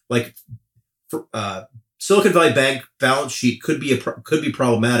given. Like Silicon Valley Bank balance sheet could be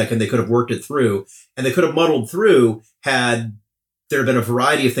problematic, and they could have worked it through, and they could have muddled through had there been a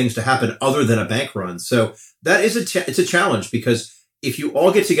variety of things to happen other than a bank run. So that is it's a challenge, because if you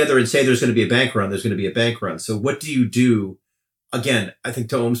all get together and say there's going to be a bank run, there's going to be a bank run. So what do you do? Again, I think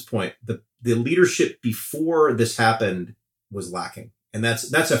to Om's point, the leadership before this happened was lacking, and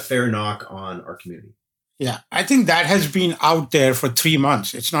that's a fair knock on our community. Yeah, I think that has been out there for 3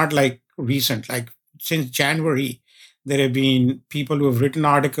 months. It's not like recent. Like since January, there have been people who have written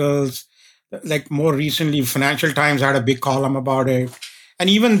articles. Like more recently, Financial Times had a big column about it. And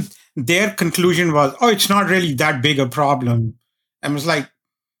even their conclusion was, oh, it's not really that big a problem. And I was like,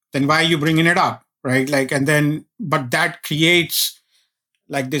 then why are you bringing it up? Right. Like, and then, but that creates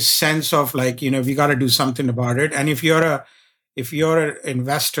like this sense of like, we got to do something about it. And if you're an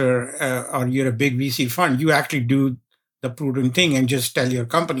investor or you're a big VC fund, you actually do the prudent thing and just tell your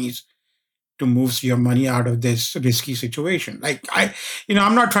companies to move your money out of this risky situation. Like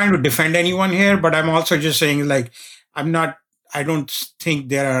I'm not trying to defend anyone here, but I'm also just saying like, I don't think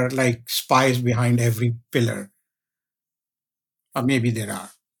there are like spies behind every pillar. Or maybe there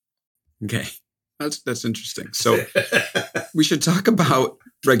are. Okay. That's interesting. So we should talk about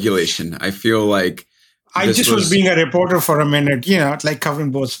regulation. I feel like I just was being a reporter for a minute, like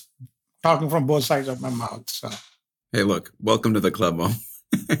talking from both sides of my mouth. So, hey, look, welcome to the club, Om.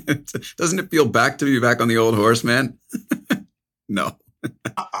 Doesn't it feel back to be back on the old horse, man? No.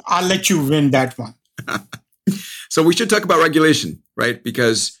 I'll let you win that one. So we should talk about regulation, right?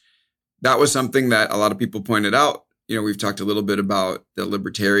 Because that was something that a lot of people pointed out. We've talked a little bit about the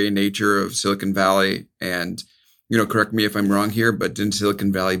libertarian nature of Silicon Valley, and, correct me if I'm wrong here, but didn't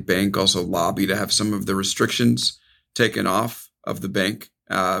Silicon Valley Bank also lobby to have some of the restrictions taken off of the bank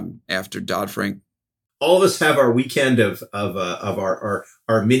after Dodd-Frank? All of us have our weekend of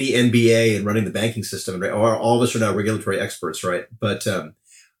our mini MBA and running the banking system, right? All of us are now regulatory experts, right? But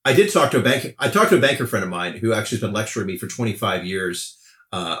I talked to a banker friend of mine who actually has been lecturing me for 25 years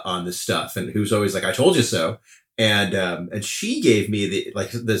on this stuff, and who's always like, "I told you so." And she gave me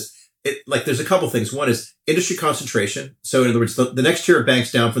there's a couple things. One is industry concentration. So in other words, the next tier of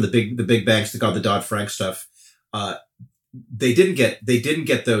banks down from the big banks that got the Dodd-Frank stuff, they didn't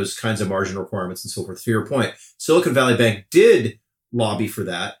get those kinds of margin requirements and so forth. To your point, Silicon Valley Bank did lobby for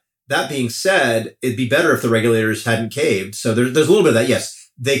that. That being said, it'd be better if the regulators hadn't caved. So there's a little bit of that. Yes,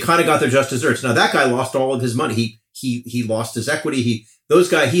 they kind of got their just desserts. Now that guy lost all of his money. He lost his equity. He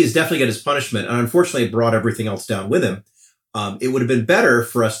has definitely got his punishment, and unfortunately it brought everything else down with him. It would have been better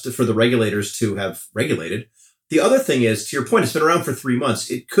for the regulators to have regulated. The other thing is, to your point, it's been around for 3 months.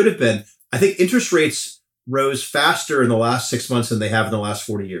 It could have been, I think interest rates rose faster in the last 6 months than they have in the last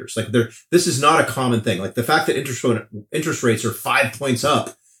 40 years. Like this is not a common thing. Like the fact that interest rates are 5 points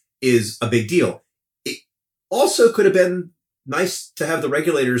up is a big deal. It also could have been nice to have the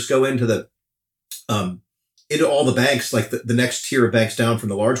regulators go into into all the banks, like the next tier of banks down from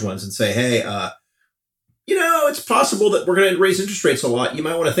the large ones, and say, hey, it's possible that we're going to raise interest rates a lot. You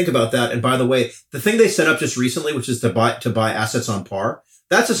might want to think about that. And by the way, the thing they set up just recently, which is to buy assets on par,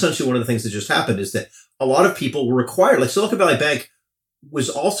 that's essentially one of the things that just happened, is that a lot of people were required, like Silicon Valley Bank was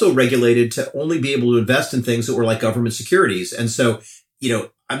also regulated to only be able to invest in things that were like government securities. And so,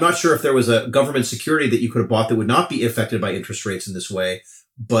 I'm not sure if there was a government security that you could have bought that would not be affected by interest rates in this way,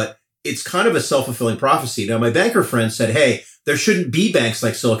 but it's kind of a self-fulfilling prophecy. Now, my banker friend said, hey, there shouldn't be banks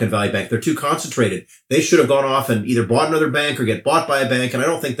like Silicon Valley Bank. They're too concentrated. They should have gone off and either bought another bank or get bought by a bank. And I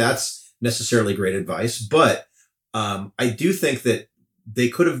don't think that's necessarily great advice. But I do think that they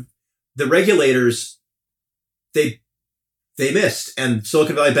could have, the regulators, they missed. And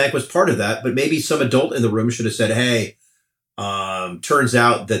Silicon Valley Bank was part of that. But maybe some adult in the room should have said, hey, turns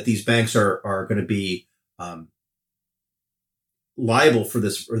out that these banks are going to be liable for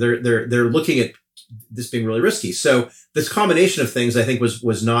this, or they're looking at this being really risky. So this combination of things, I think,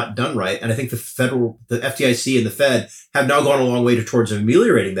 was not done right. And I think the FDIC and the Fed have now gone a long way towards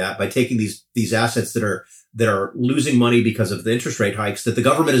ameliorating that by taking these assets that are losing money because of the interest rate hikes that the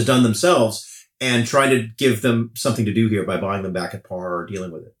government has done themselves, and trying to give them something to do here by buying them back at par or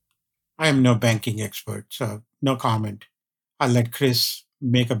dealing with it. I am no banking expert, so no comment. I'll let Chris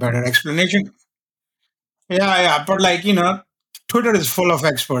make a better explanation. Yeah. But Twitter is full of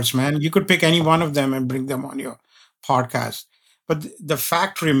experts, man. You could pick any one of them and bring them on your podcast. But the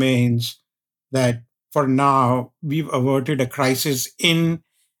fact remains that for now, we've averted a crisis in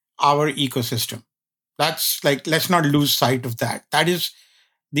our ecosystem. That's like, let's not lose sight of that. That is,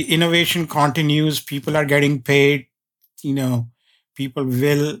 the innovation continues. People are getting paid. People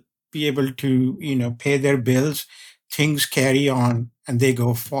will be able to, pay their bills. Things carry on and they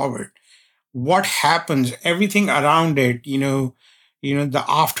go forward. What happens, everything around it, the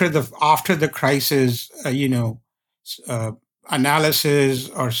after the crisis, analysis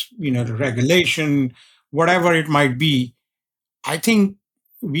or, the regulation, whatever it might be, I think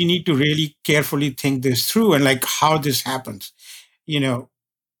we need to really carefully think this through and like how this happens, in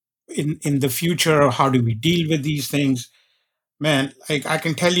the future, how do we deal with these things? Man, like I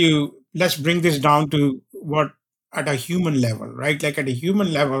can tell you, let's bring this down to what at a human level, right? Like at a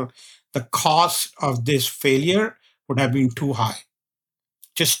human level, the cost of this failure would have been too high,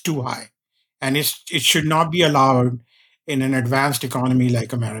 just too high. And it should not be allowed in an advanced economy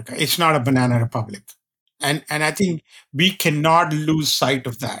like America. It's not a banana republic. And I think we cannot lose sight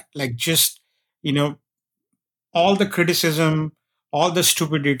of that. Like just, all the criticism, all the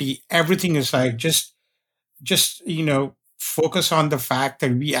stupidity, everything aside, just, focus on the fact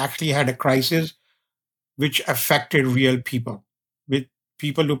that we actually had a crisis which affected real people, with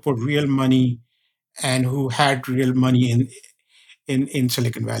people who put real money and who had real money in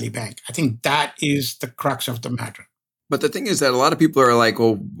Silicon Valley Bank. I think that is the crux of the matter. But the thing is that a lot of people are like,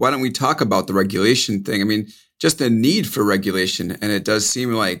 well, why don't we talk about the regulation thing? I mean, just the need for regulation. And it does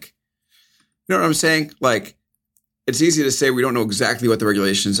seem like, you know what I'm saying? Like, it's easy to say we don't know exactly what the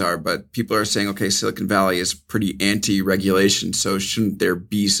regulations are, but people are saying, okay, Silicon Valley is pretty anti-regulation. So shouldn't there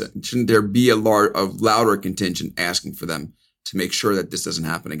be a louder contingent asking for them to make sure that this doesn't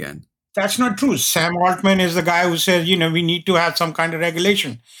happen again? That's not true. Sam Altman is the guy who says, we need to have some kind of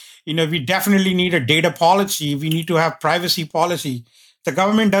regulation. We definitely need a data policy. We need to have privacy policy. The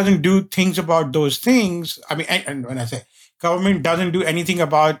government doesn't do things about those things. I mean, and when I say government doesn't do anything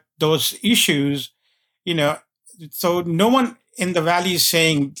about those issues, so no one in the Valley is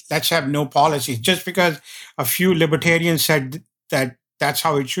saying, let's have no policies. Just because a few libertarians said that that's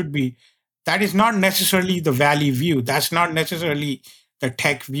how it should be, that is not necessarily the Valley view. That's not necessarily the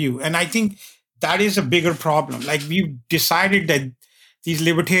tech view. And I think that is a bigger problem. Like we've decided that these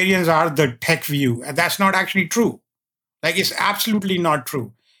libertarians are the tech view, and that's not actually true. Like it's absolutely not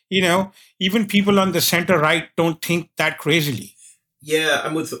true. Even people on the center right don't think that crazily. Yeah,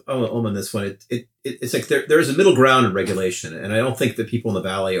 I'm with Om on this one. It's like there is a middle ground in regulation, and I don't think that people in the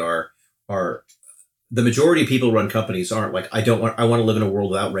Valley are the majority of people who run companies aren't like I want to live in a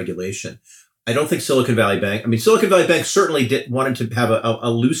world without regulation. I don't think Silicon Valley Bank. I mean, Silicon Valley Bank certainly wanted to have a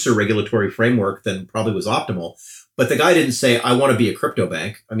looser regulatory framework than probably was optimal. But the guy didn't say I want to be a crypto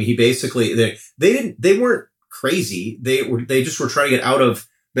bank. I mean, he basically they weren't crazy. They just were trying to get out of.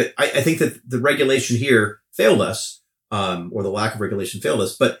 But I think that the regulation here failed us. Or the lack of regulation failed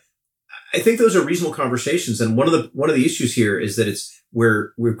us. But I think those are reasonable conversations. And one of the issues here is that it's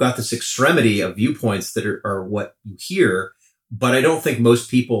where we've got this extremity of viewpoints that are what you hear. But I don't think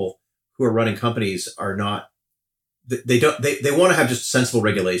most people who are running companies are not. They want to have just sensible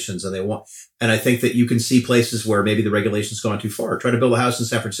regulations, and I think that you can see places where maybe the regulation's gone too far. Try to build a house in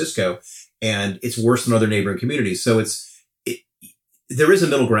San Francisco, and it's worse than other neighboring communities. So there is a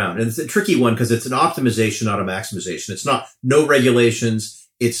middle ground, and it's a tricky one because it's an optimization, not a maximization. It's not no regulations.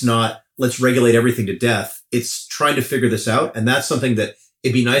 It's not let's regulate everything to death. It's trying to figure this out. And that's something that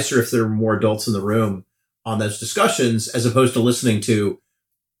it'd be nicer if there were more adults in the room on those discussions, as opposed to listening to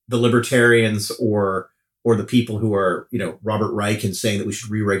the libertarians or the people who are, Robert Reich and saying that we should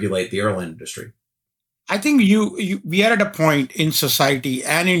re-regulate the airline industry. I think we are at a point in society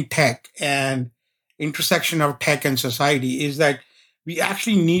and in tech and intersection of tech and society is that we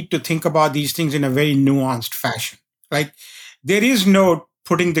actually need to think about these things in a very nuanced fashion. Like there is no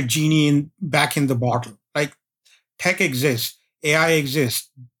putting the genie back in the bottle. Like tech exists, AI exists,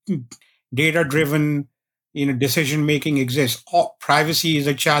 data-driven, decision-making exists. Privacy is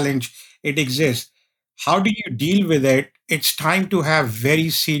a challenge. It exists. How do you deal with it? It's time to have very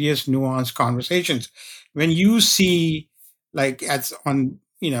serious, nuanced conversations. When you see, like, I'm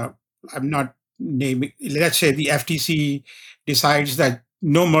not naming, let's say the FTC decides that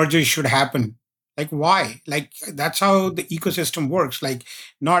no mergers should happen. Like, why? Like, that's how the ecosystem works. Like,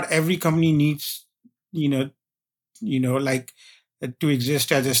 not every company needs, like, to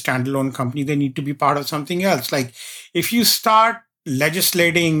exist as a standalone company. They need to be part of something else. Like, if you start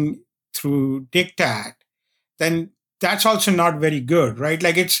legislating through diktat, then that's also not very good, right?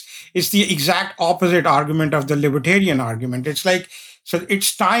 Like, it's the exact opposite argument of the libertarian argument. It's like, so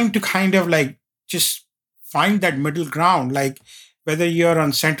it's time to kind of like just find that middle ground. Like, whether you're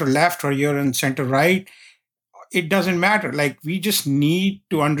on center left or you're on center right, it doesn't matter. Like, we just need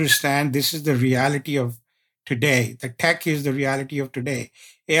to understand this is the reality of today. The tech is the reality of today.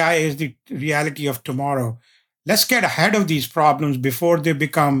 AI is the reality of tomorrow. Let's get ahead of these problems before they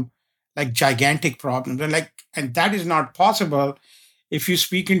become like gigantic problems. And that is not possible if you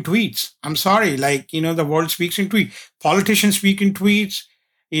speak in tweets. I'm sorry, the world speaks in tweets. Politicians speak in tweets.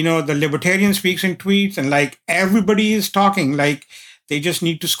 The libertarian speaks in tweets, and everybody is talking. They just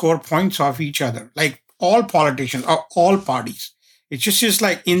need to score points off each other. All politicians or all parties. It's just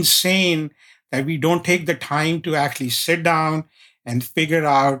insane that we don't take the time to actually sit down and figure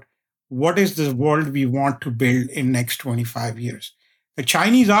out what is the world we want to build in next 25 years. The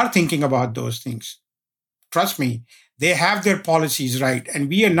Chinese are thinking about those things. Trust me, they have their policies right, and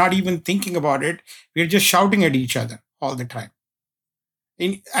we are not even thinking about it. We're just shouting at each other all the time.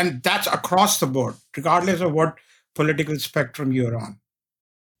 And that's across the board, regardless of what political spectrum you're on.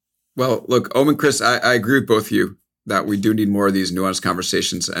 Well, look, Om and Chris, I agree with both of you that we do need more of these nuanced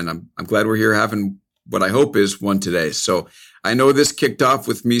conversations, and I'm glad we're here having what I hope is one today. So I know this kicked off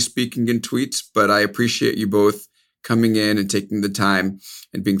with me speaking in tweets, but I appreciate you both coming in and taking the time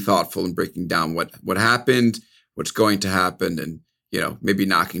and being thoughtful and breaking down what happened, what's going to happen, and maybe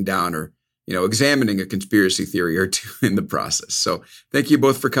knocking down or examining a conspiracy theory or two in the process. So thank you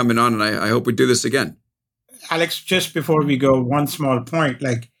both for coming on, and I hope we do this again. Alex, just before we go, one small point.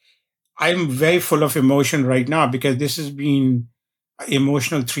 I'm very full of emotion right now because this has been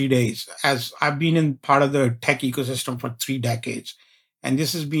emotional 3 days. As I've been in part of the tech ecosystem for 3 decades, and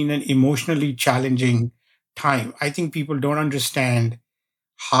this has been an emotionally challenging time. I think people don't understand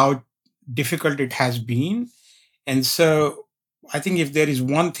how difficult it has been. And so I think if there is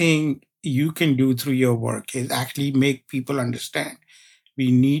one thing you can do through your work is actually make people understand we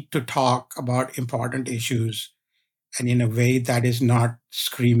need to talk about important issues and in a way that is not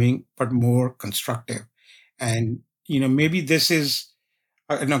screaming, but more constructive. And, maybe this is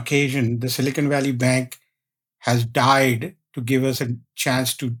an occasion. The Silicon Valley Bank has died to give us a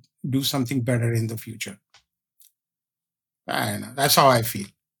chance to do something better in the future. I know. That's how I feel.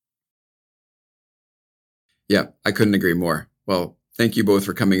 Yeah, I couldn't agree more. Well, thank you both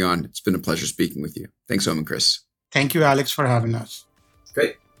for coming on. It's been a pleasure speaking with you. Thanks, Om and Chris. Thank you, Alex, for having us.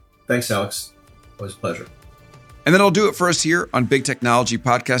 Great. Thanks, Alex. Always a pleasure. And that'll do it for us here on Big Technology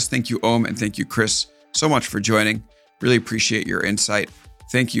Podcast. Thank you, Om, and thank you, Chris, so much for joining. Really appreciate your insight.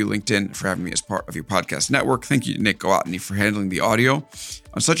 Thank you, LinkedIn, for having me as part of your podcast network. Thank you, Nick Gawatney, for handling the audio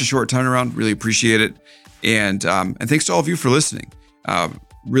on such a short turnaround. Really appreciate it. And thanks to all of you for listening.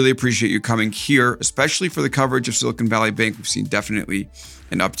 Really appreciate you coming here, especially for the coverage of Silicon Valley Bank. We've seen definitely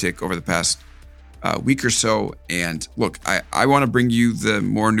an uptick over the past week or so. And look, I want to bring you the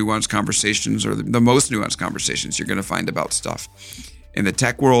more nuanced conversations, or the most nuanced conversations you're going to find about stuff in the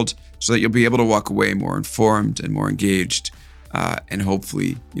tech world, so that you'll be able to walk away more informed and more engaged, and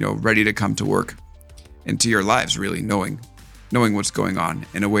hopefully, ready to come to work into your lives, really knowing what's going on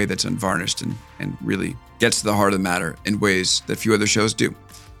in a way that's unvarnished and really gets to the heart of the matter in ways that few other shows do.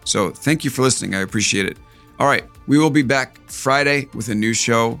 So thank you for listening. I appreciate it. All right. We will be back Friday with a new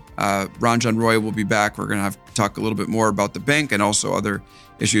show. Ranjan Roy will be back. We're going to have to talk a little bit more about the bank and also other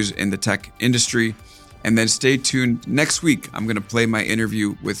issues in the tech industry. And then stay tuned. Next week, I'm going to play my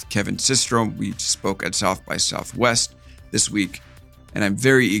interview with Kevin Systrom. We spoke at South by Southwest this week, and I'm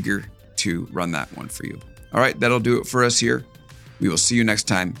very eager to run that one for you. All right. That'll do it for us here. We will see you next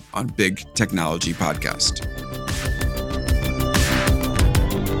time on Big Technology Podcast.